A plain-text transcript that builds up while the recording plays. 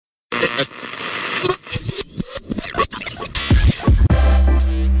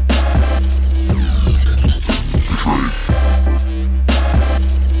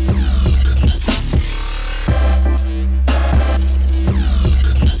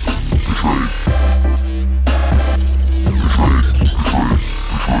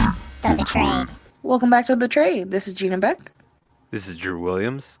Welcome back to The Trade. This is Gina Beck. This is Drew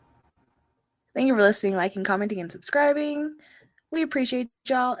Williams. Thank you for listening, liking, commenting, and subscribing. We appreciate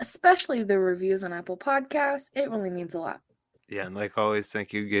y'all, especially the reviews on Apple Podcasts. It really means a lot. Yeah, and like always,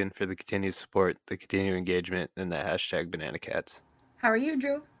 thank you again for the continued support, the continued engagement, and the hashtag Banana Cats. How are you,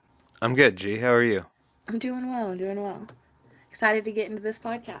 Drew? I'm good, G. How are you? I'm doing well. Excited to get into this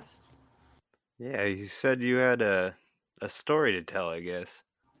podcast. Yeah, you said you had a story to tell, I guess.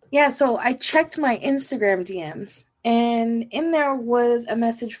 Yeah, so I checked my Instagram DMs, and in there was a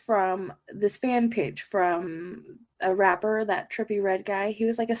message from this fan page from a rapper, that Trippie Redd guy. He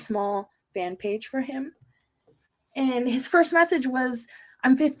was like a small fan page for him. And his first message was,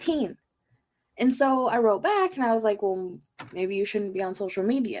 I'm 15. And so I wrote back and I was like, well, maybe you shouldn't be on social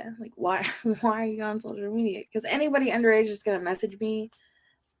media. Like, why are you on social media? Because anybody underage is going to message me.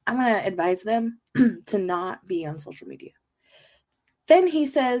 I'm going to advise them to not be on social media. Then he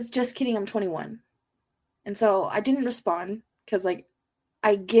says, just kidding, I'm 21. And so I didn't respond because, like,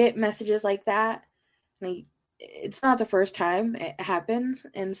 I get messages like that. And it's not the first time it happens.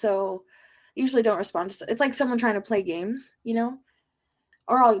 And so I usually don't respond. It's like someone trying to play games, you know?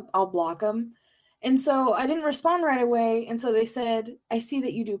 Or I'll block them. And so I didn't respond right away. And so they said, I see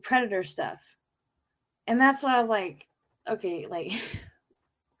that you do predator stuff. And that's when I was like, okay, like,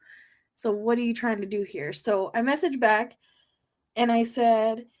 so what are you trying to do here? So I messaged back and I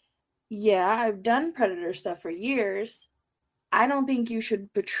said, yeah, I've done predator stuff for years. I don't think you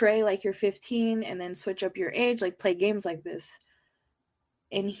should betray like you're 15 and then switch up your age, like play games like this.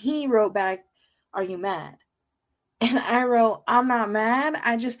 And he wrote back, are you mad? And I wrote, I'm not mad.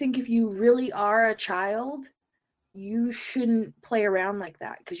 I just think if you really are a child, you shouldn't play around like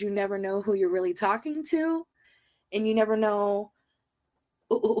that because you never know who you're really talking to. And you never know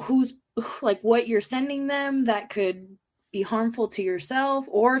who's like what you're sending them that could be harmful to yourself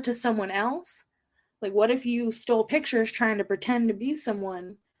or to someone else. Like, what if you stole pictures trying to pretend to be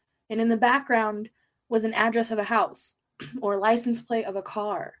someone and in the background was an address of a house or a license plate of a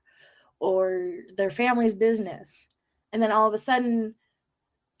car or their family's business? And then all of a sudden,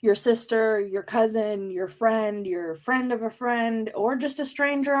 your sister, your cousin, your friend of a friend, or just a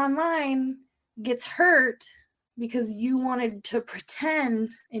stranger online gets hurt because you wanted to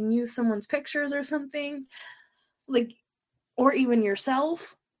pretend and use someone's pictures or something, like, or even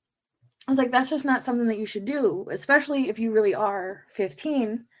yourself. I was like, that's just not something that you should do, especially if you really are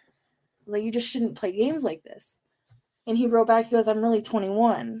 15. Like, you just shouldn't play games like this. And he wrote back, he goes, I'm really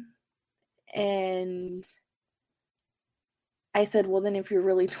 21. And I said, well, then if you're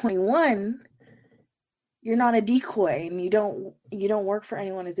really 21, you're not a decoy, and you don't work for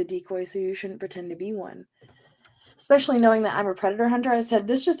anyone as a decoy, so you shouldn't pretend to be one. Especially knowing that I'm a predator hunter, I said,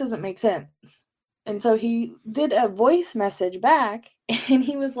 this just doesn't make sense. And so he did a voice message back, and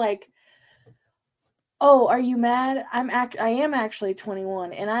he was like, oh, are you mad? I am actually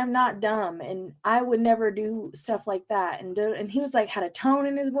 21, and I'm not dumb, and I would never do stuff like that. And he was like, had a tone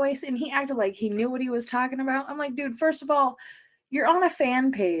in his voice, and he acted like he knew what he was talking about. I'm like, dude, first of all, you're on a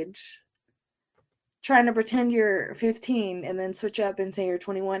fan page trying to pretend you're 15 and then switch up and say you're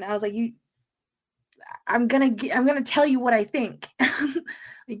 21. I was like, I'm gonna tell you what I think.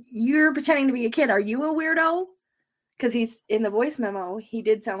 Like, you're pretending to be a kid. Are you a weirdo? Because he's in the voice memo, he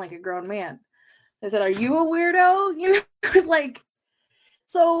did sound like a grown man. I said, are you a weirdo? You know, like,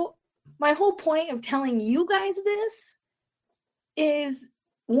 so my whole point of telling you guys this is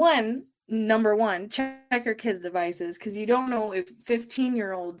number one, check your kids' devices, because you don't know if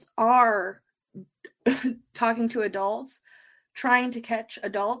 15-year-olds are talking to adults, trying to catch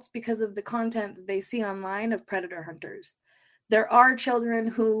adults because of the content that they see online of predator hunters. There are children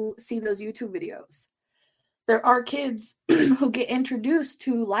who see those YouTube videos. There are kids who get introduced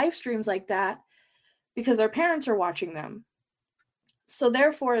to live streams like that because their parents are watching them. So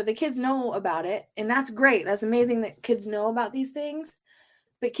therefore, the kids know about it, and that's great. That's amazing that kids know about these things.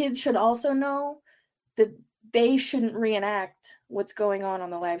 But kids should also know that they shouldn't reenact what's going on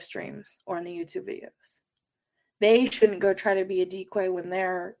the live streams or in the YouTube videos. They shouldn't go try to be a decoy when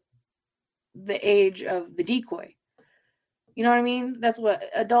they're the age of the decoy. You know what I mean? That's what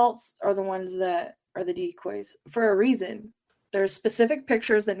adults are, the ones that are the decoys for a reason. There's specific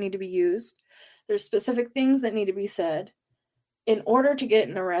pictures that need to be used. There's specific things that need to be said in order to get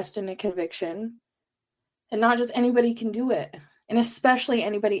an arrest and a conviction. And not just anybody can do it. and especially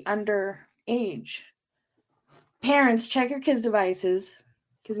anybody under age. Parents, check your kids' devices,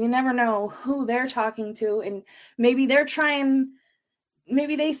 because you never know who they're talking to, and maybe they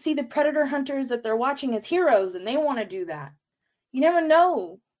see the predator hunters that they're watching as heroes and they want to do that. You never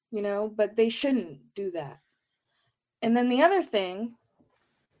know, but they shouldn't do that. And then the other thing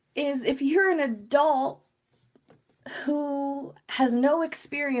is, if you're an adult who has no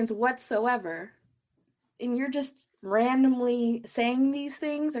experience whatsoever and you're just randomly saying these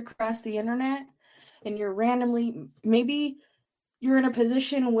things across the internet, and maybe you're in a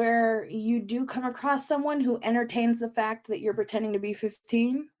position where you do come across someone who entertains the fact that you're pretending to be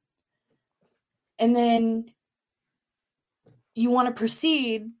 15, and then you want to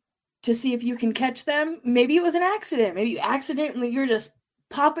proceed to see if you can catch them. Maybe it was an accident. Maybe you're just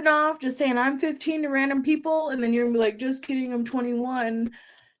popping off, just saying I'm 15 to random people, and then you're gonna be like, just kidding, I'm 21,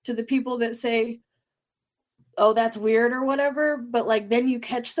 to the people that say, oh, that's weird or whatever. But like, then you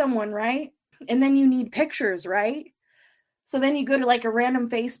catch someone, right? And then you need pictures, right? So then you go to like a random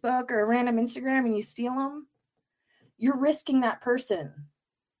Facebook or a random Instagram and you steal them. You're risking that person.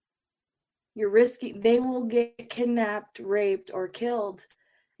 They will get kidnapped, raped, or killed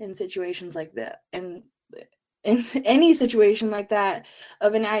in situations like that. And in any situation like that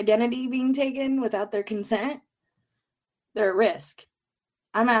of an identity being taken without their consent, they're at risk.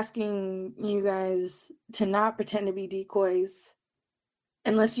 I'm asking you guys to not pretend to be decoys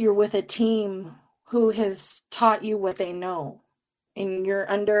unless you're with a team who has taught you what they know, and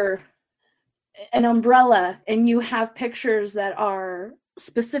you're under an umbrella and you have pictures that are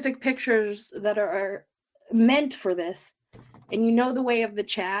specific pictures that are meant for this, and you know the way of the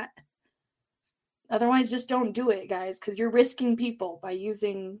chat. Otherwise, just don't do it, guys, because you're risking people by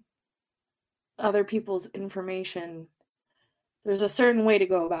using other people's information. There's a certain way to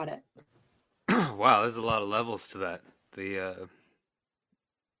go about it. Wow, there's a lot of levels to that.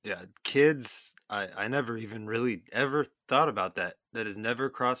 Kids, I never even really ever thought about that. That has never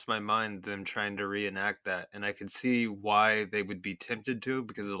crossed my mind, them trying to reenact that. And I could see why they would be tempted to,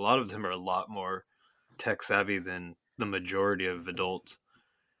 because a lot of them are a lot more tech savvy than the majority of adults.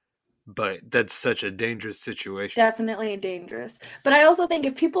 But that's such a dangerous situation. Definitely dangerous. But I also think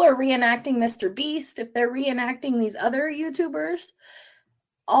if people are reenacting Mr. Beast, if they're reenacting these other YouTubers,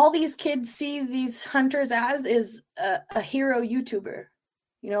 all these kids see these hunters as is a hero YouTuber,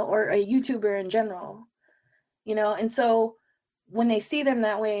 or a YouTuber in general, and so when they see them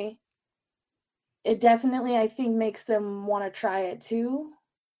that way, it definitely, I think, makes them want to try it too,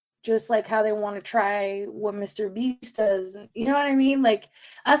 just like how they want to try what Mr. Beast does. You know what I mean? Like,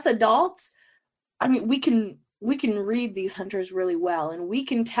 us adults, I mean, we can read these hunters really well, and we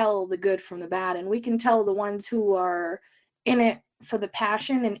can tell the good from the bad, and we can tell the ones who are in it for the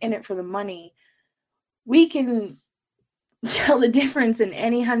passion and in it for the money. We can tell the difference in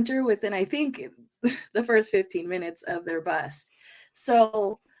any hunter within, I think, the first 15 minutes of their bust.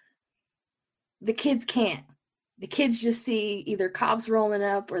 So the kids can't. The kids just see either cops rolling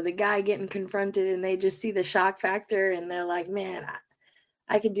up or the guy getting confronted, and they just see the shock factor, and they're like, man,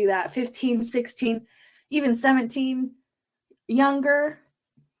 I could do that. 15, 16, even 17, younger,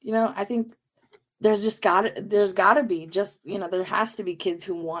 I think there's gotta be just, there has to be kids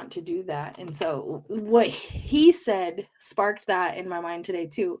who want to do that. And so what he said sparked that in my mind today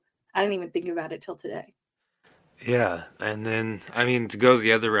too. I didn't even think about it till today. Yeah, and then, I mean, to go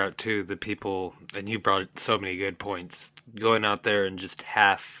the other route too, the people, and you brought so many good points, going out there and just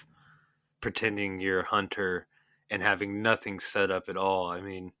half pretending you're a hunter and having nothing set up at all.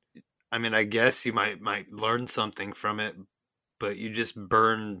 I guess you might learn something from it, but you just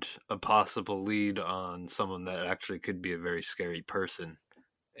burned a possible lead on someone that actually could be a very scary person.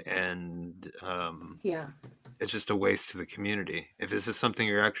 And Yeah. it's just a waste to the community. If this is something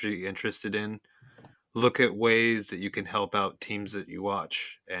you're actually interested in, look at ways that you can help out teams that you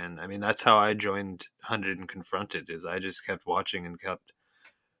watch. And I mean, that's how I joined Hunted and Confronted, is I just kept watching and kept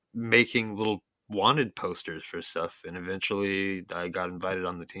making little wanted posters for stuff, and eventually I got invited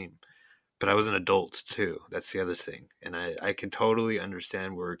on the team. But I was an adult too. That's the other thing. And I can totally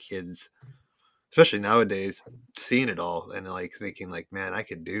understand where kids, especially nowadays, seeing it all and like thinking like, man, I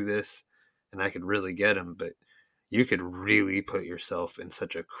could do this and I could really get them. But you could really put yourself in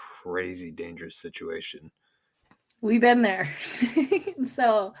such a crazy, dangerous situation. We've been there.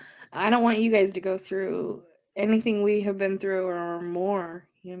 So I don't want you guys to go through anything we have been through or more,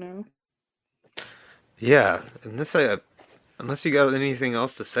 Yeah, unless you got anything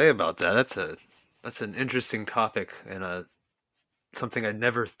else to say about that, that's an interesting topic and something I'd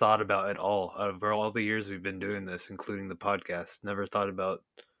never thought about at all. Out of all the years we've been doing this, including the podcast, never thought about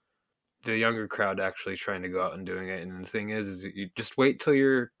the younger crowd actually trying to go out and doing it. And the thing is you just wait till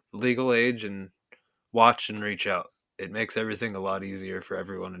you're legal age and watch and reach out. It makes everything a lot easier for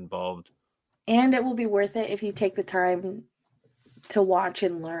everyone involved. And it will be worth it if you take the time to watch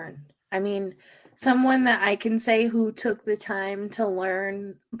and learn. I mean, someone that I can say who took the time to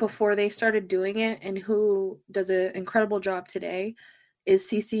learn before they started doing it and who does an incredible job today is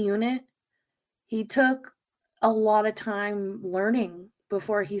CC Unit. He took a lot of time learning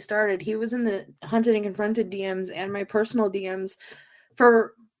before he started. He was in the Hunted and Confronted DMs and my personal DMs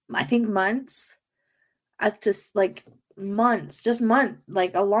for, I think, months. Just like months,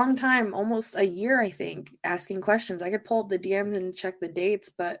 like a long time, almost a year, I think, asking questions. I could pull up the DMs and check the dates,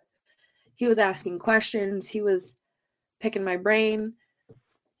 but he was asking questions. He was picking my brain.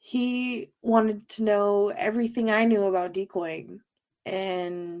 He wanted to know everything I knew about decoying.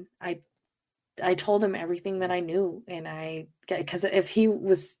 And I told him everything that I knew, and because if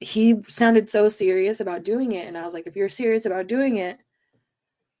he sounded so serious about doing it, and I was like, if you're serious about doing it,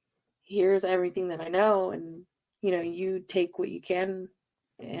 here's everything that I know, and you take what you can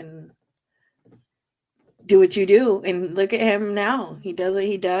and do what you do. And look at him now. He does what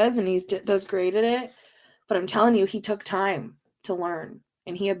he does, and he does great at it. But I'm telling you, he took time to learn,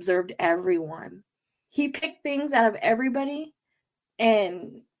 and he observed everyone. He picked things out of everybody,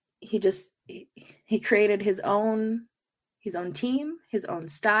 and he created his own team, his own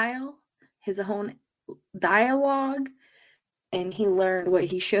style, his own dialogue, and he learned what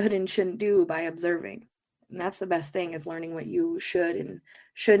he should and shouldn't do by observing. And that's the best thing, is learning what you should and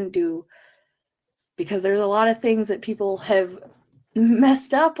shouldn't do, because there's a lot of things that people have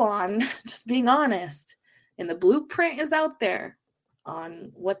messed up on, just being honest. And the blueprint is out there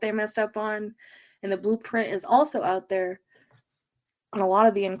on what they messed up on, and the blueprint is also out there on a lot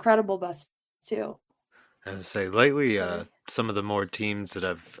of the incredible busts too. I would say lately, some of the more teams that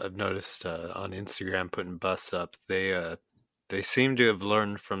I've noticed on Instagram putting busts up, they seem to have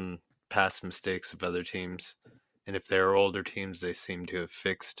learned from past mistakes of other teams, and if they're older teams, they seem to have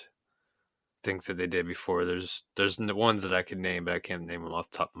fixed things that they did before. There's ones that I could name, but I can't name them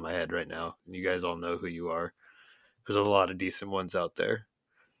off the top of my head right now. And you guys all know who you are. There's a lot of decent ones out there.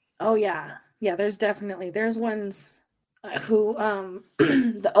 Oh yeah, yeah. There's ones who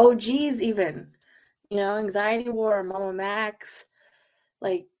the OGs even, Anxiety War, Mama Max,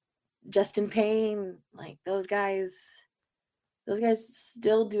 like Justin Payne, like those guys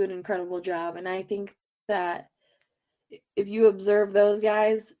still do an incredible job. And I think that if you observe those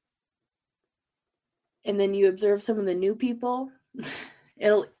guys and then you observe some of the new people,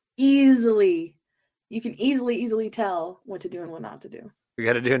 you can easily tell what to do and what not to do. We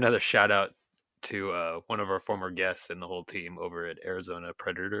got to do another shout out to one of our former guests and the whole team over at Arizona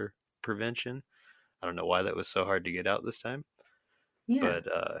Predator Prevention. I don't know why that was so hard to get out this time. Yeah.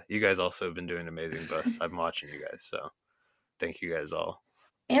 But you guys also have been doing amazing busts. I'm watching you guys, so thank you guys all.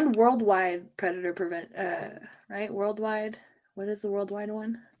 And Worldwide Predator right? Worldwide. What is the worldwide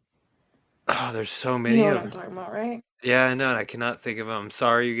one? Oh, there's so many You know of what I'm talking about, right? Yeah, I know. I cannot think of them. I'm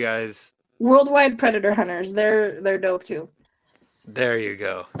sorry, you guys. Worldwide Predator Hunters. They're dope too. There you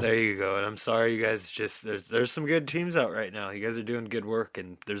go. There you go. And I'm sorry, you guys. Just there's some good teams out right now. You guys are doing good work,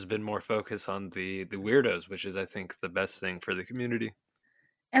 and there's been more focus on the weirdos, which is, I think, the best thing for the community.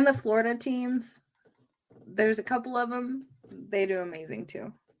 And the Florida teams. There's a couple of them. They do amazing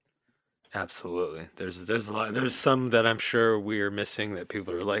too. Absolutely. There's a lot. There's some that I'm sure we are missing that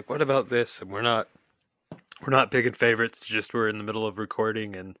people are like, "What about this?" And we're not picking favorites. Just we're in the middle of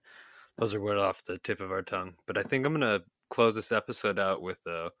recording, and those are right off the tip of our tongue. But I think I'm gonna close this episode out with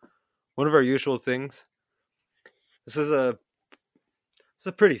one of our usual things. This is a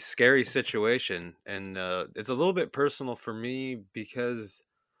pretty scary situation, and it's a little bit personal for me because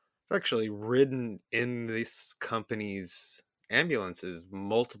I've actually ridden in this company's ambulances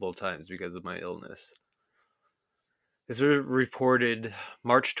multiple times because of my illness. This was reported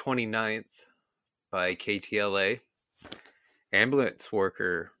March 29th by KTLA. Ambulance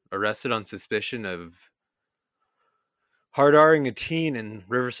worker arrested on suspicion of hard-R'ing a teen in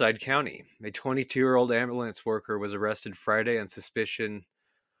Riverside County. A 22-year-old ambulance worker was arrested Friday on suspicion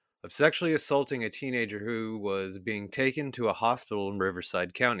of sexually assaulting a teenager who was being taken to a hospital in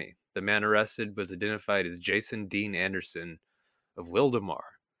Riverside County. The man arrested was identified as Jason Dean Anderson of Wildomar,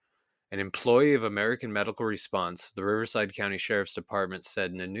 an employee of American Medical Response, the Riverside County Sheriff's Department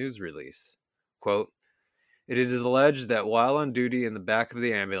said in a news release. Quote, "It is alleged that while on duty in the back of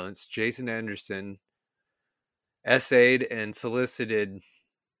the ambulance, Jason Anderson essayed and solicited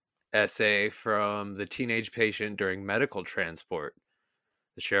SA from the teenage patient during medical transport,"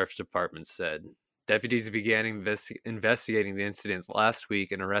 the Sheriff's Department said. Deputies began investigating the incidents last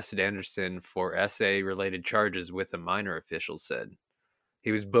week and arrested Anderson for SA-related charges with a minor, officials said.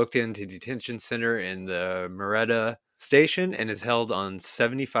 He was booked into detention center in the Merida station and is held on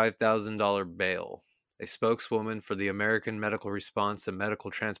 $75,000 bail. A spokeswoman for the American Medical Response and Medical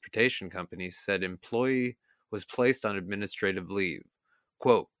Transportation Company said employee was placed on administrative leave.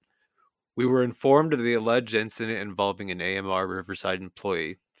 Quote, "We were informed of the alleged incident involving an AMR Riverside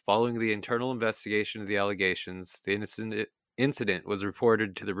employee. Following the internal investigation of the allegations, the incident was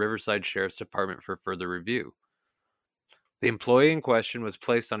reported to the Riverside Sheriff's Department for further review. The employee in question was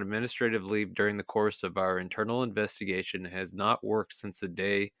placed on administrative leave during the course of our internal investigation and has not worked since the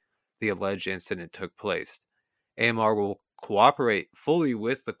day the alleged incident took place. AMR will cooperate fully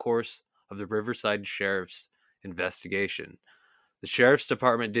with the course of the Riverside Sheriff's investigation. The Sheriff's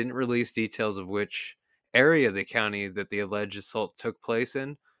Department didn't release details of which area of the county that the alleged assault took place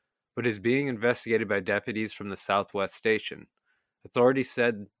in, but is being investigated by deputies from the Southwest Station. Authorities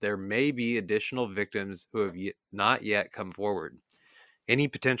said there may be additional victims who have not yet come forward. Any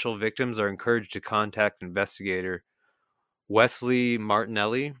potential victims are encouraged to contact investigator Wesley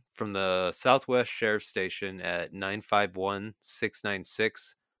Martinelli from the Southwest Sheriff's Station at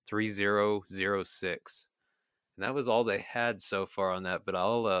 951-696-3006. And that was all they had so far on that, but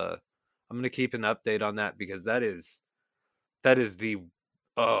I'm going to keep an update on that because that is the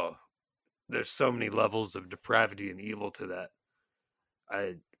oh, there's so many levels of depravity and evil to that.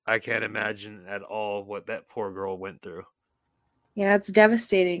 I can't imagine at all what that poor girl went through. Yeah, it's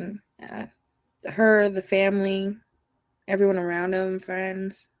devastating. Her, the family, everyone around him,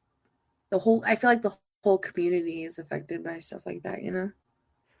 friends, I feel like the whole community is affected by stuff like that, you know?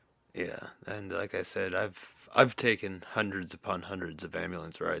 Yeah, and like I said, I've taken hundreds upon hundreds of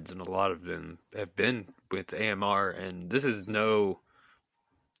ambulance rides, and a lot of them have been with AMR, and this is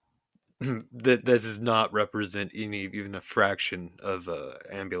that this does not represent even a fraction of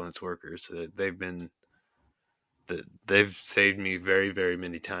ambulance workers. They've saved me very, very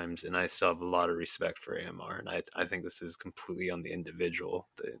many times, and I still have a lot of respect for AMR. And I think this is completely on the individual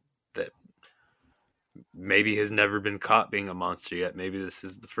that maybe has never been caught being a monster yet. Maybe this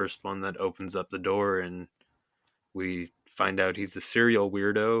is the first one that opens up the door, and we find out he's a serial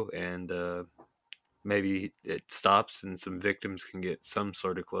weirdo, and maybe it stops, and some victims can get some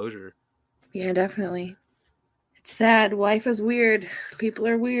sort of closure. Yeah, definitely. It's sad. Life is weird. People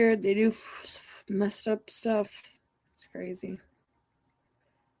are weird. They do messed up stuff. It's crazy.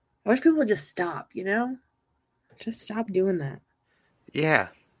 I wish people would just stop, you know? Just stop doing that. Yeah,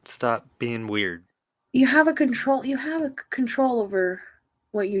 stop being weird. You have a control over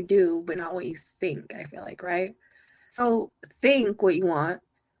what you do, but not what you think, I feel like, right? So think what you want,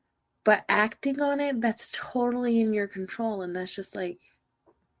 but acting on it, that's totally in your control. And that's just like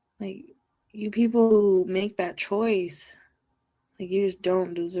you people who make that choice, like you just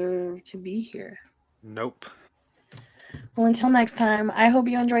don't deserve to be here. Nope. Well, until next time, I hope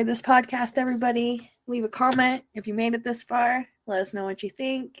you enjoyed this podcast, everybody. Leave a comment if you made it this far. Let us know what you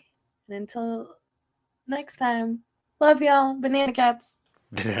think. And until next time, love y'all. Banana Cats.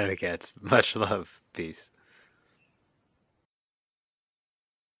 Banana Cats. Much love. Peace.